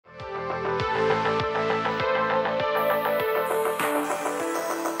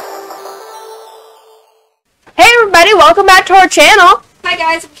everybody, welcome back to our channel. Hi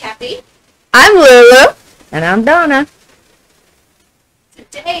guys, I'm Kathy. I'm Lulu. And I'm Donna.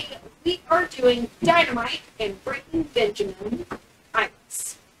 Today we are doing Dynamite and Breaking Benjamin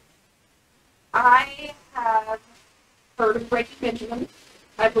Iris. I have heard of Breaking Benjamin.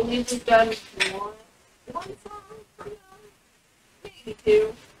 I believe we've done one song from them, maybe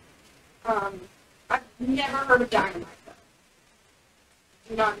two. I've never heard of Dynamite though.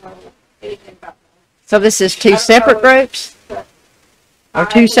 Do not know anything about them. So this is two separate groups? Or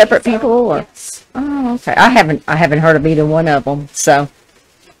two separate people? Or? Yes. Oh, okay. I haven't heard of either one of them, so.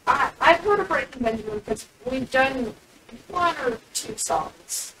 I've heard of Breaking Benjamin because we've done one or two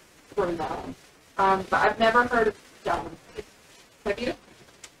songs from them. But I've never heard of Diamante. Have you?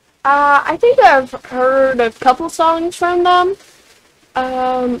 I think I've heard a couple songs from them,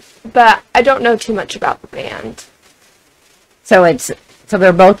 but I don't know too much about the band. So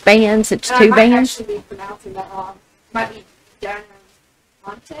they're both bands? It's two bands? I might actually be pronouncing that wrong. Might be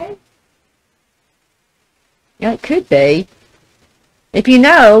Diamante? Yeah, it could be. If you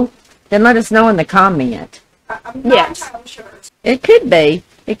know, then let us know in the comment. I'm not entirely sure. It could be.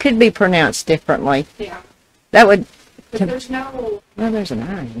 It could be pronounced differently. Yeah. That would... But there's no... Well, there's an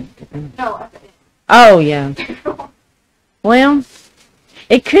I. No, at the end. Oh, yeah. Well,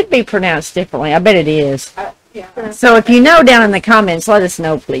 it could be pronounced differently. I bet it is. Yeah. So if you know down in the comments, let us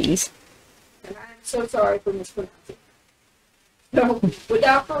know, please. And I'm so sorry for mispronouncing. So,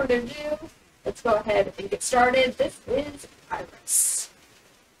 without further ado, let's go ahead and get started. This is Iris.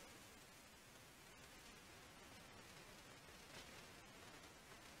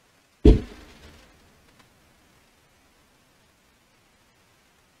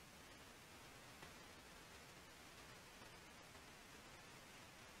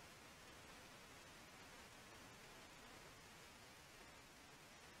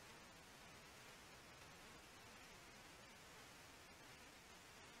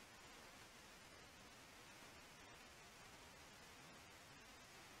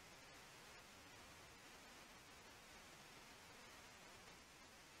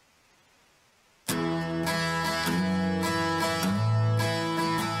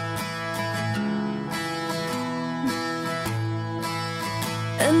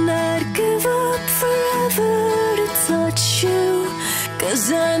 And I'd give up forever to touch you,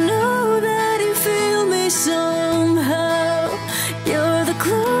 'cause I know that you feel me somehow. You're the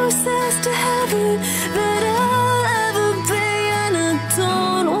closest to heaven that I'll ever be, and I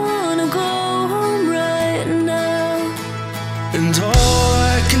don't wanna go home right now. And all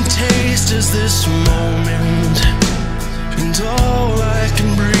I can taste is this moment, and all I can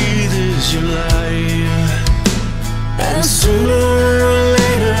breathe is your light. And sooner or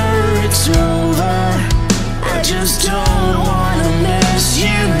later it's over. I just don't wanna miss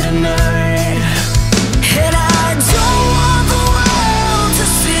you tonight. And I don't want the world to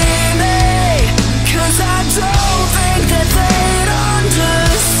see me, 'cause I don't think that they'd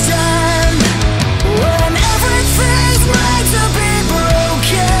understand. When everything's meant to be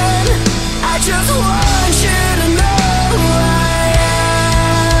broken, I just want you to know who I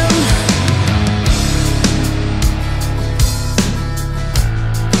am.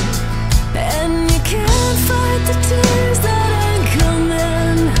 And you can't fight the tears that ain't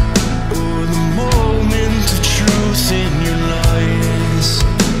coming. Or the moment of truth in your lies.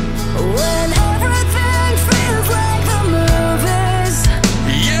 When everything feels like the movies.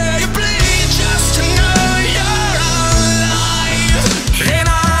 Yeah, you bleed just to know you're alive. And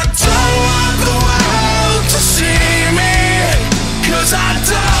I don't want the world to see me, 'cause I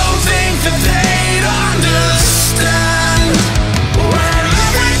don't think that they'd understand. When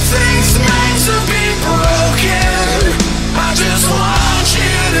everything's meant to be broken, I just want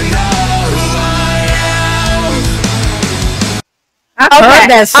you to know who I am. I've heard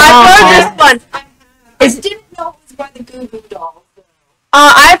that song. I've heard this one. I didn't know it was by the Goo Goo Dolls.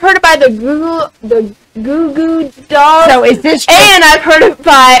 I've heard it by the Goo Goo Dolls. So is this... And I've heard it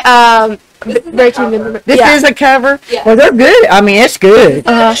by Breaking Benjamin. This is a cover? Yeah. Well, they're good. I mean, it's good. It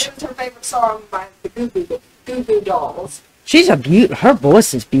was her favorite song by the Goo Goo Dolls. She's a her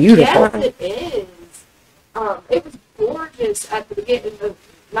voice is beautiful. Yes, it is. It was gorgeous at the beginning,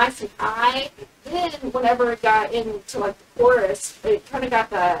 nice and high. Then, whenever it got into like the chorus, it kind of got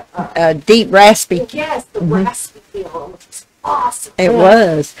that Deep, raspy. yes, the raspy feel, which was awesome. It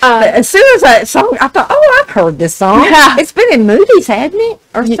was. But as soon as that song, I thought, oh, I've heard this song. Yeah. It's been in movies, hasn't it?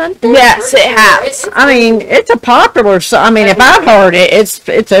 Or something? Yes, it has. I mean, it's a popular song. I mean, if I've heard it,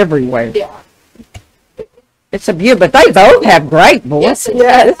 it's everywhere. Yeah. It's a beautiful, but they both have great voices.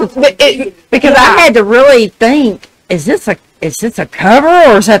 Yes, Because I had to really think, is this a cover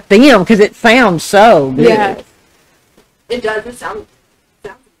or is that them? Because it sounds so good. Yeah. It does. It sounds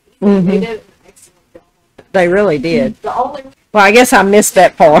Mhm. They did an excellent job. They really did. The only Well, I guess I missed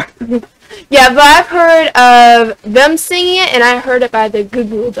that part. Yeah, but I've heard of them singing it, and I heard it by the Goo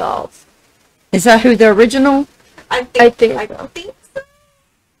Goo Dolls. Is that who the original? I I think think so. so.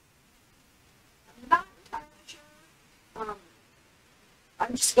 I'm not entirely sure.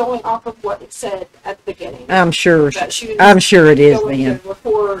 I'm just going off of what it said at the beginning. I'm sure. That she was I'm sure it is going then. to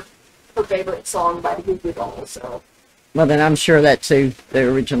record her favorite song by the Goo Goo Dolls. So Well, then I'm sure that's who the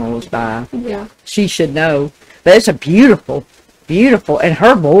original was by. Yeah. She should know. But it's a beautiful, and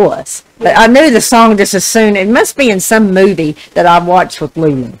her voice. But I knew the song just as soon. It must be in some movie that I watched with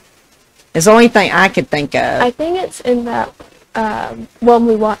Lulu. It's the only thing I could think of. I think it's in that one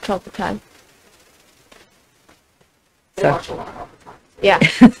we watch all the time. they So- watch a lot all the time. Yeah.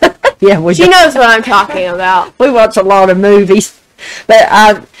 Yeah, we She knows what I'm talking about. we watch a lot of movies. But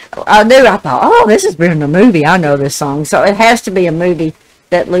I knew, I thought, oh, this has been a movie. I know this song. So it has to be a movie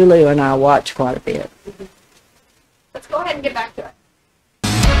that Lulu and I watch quite a bit. Let's go ahead and get back to it.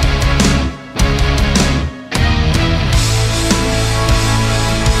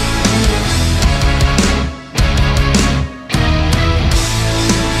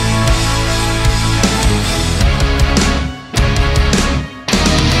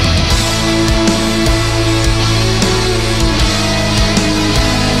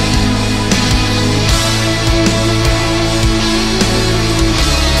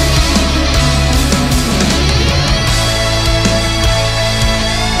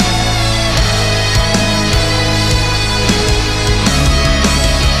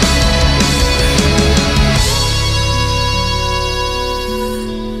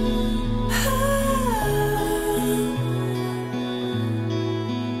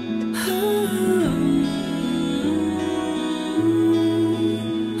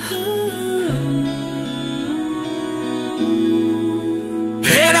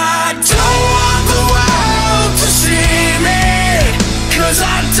 And I don't want the world to see me, 'cause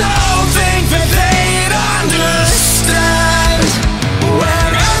I don't think that they'd understand.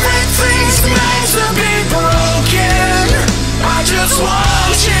 When everything's meant to be broken, I just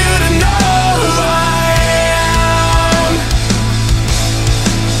want you to know who I am.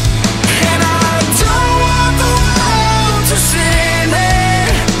 And I don't want the world to see me,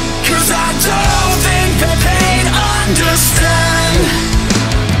 'cause I don't think that they'd understand.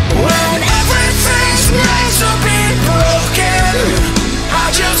 When everything's meant to be broken, I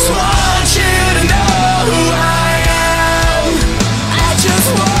just want you to know who I am. I just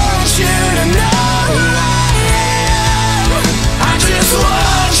want you to know who I am. I just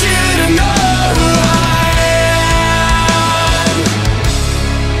want you to know who I am.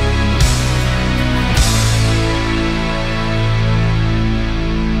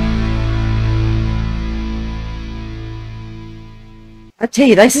 I tell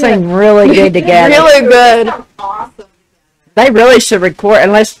you, they sing really good together. Really good. Sounds awesome. They really should record,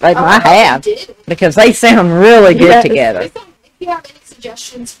 unless they might have, Did. because they sound really good Yes. together. If you have any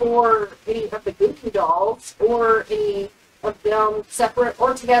suggestions for any of the Goo Goo Dolls or any of them separate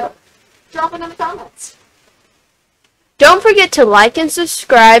or together, drop it in the comments. Don't forget to like and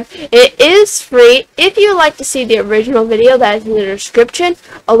subscribe. It is free. If you would like to see the original video, that is in the description,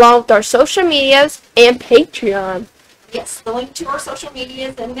 along with our social medias and Patreon. Yes, the link to our social media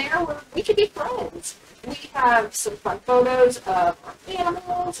is in there where we can be friends. We have some fun photos of our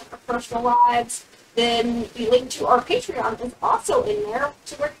animals and our personal lives. Then the link to our Patreon is also in there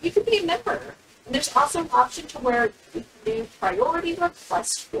to where you can be a member. And there's also an option to where you can do priority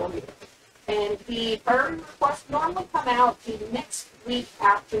requests for you. And the priority requests normally come out the next week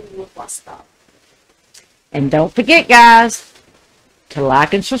after you request them. And don't forget, guys, to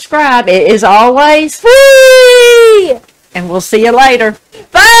like and subscribe. It is always free. And we'll see you later.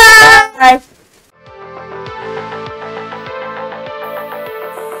 Bye!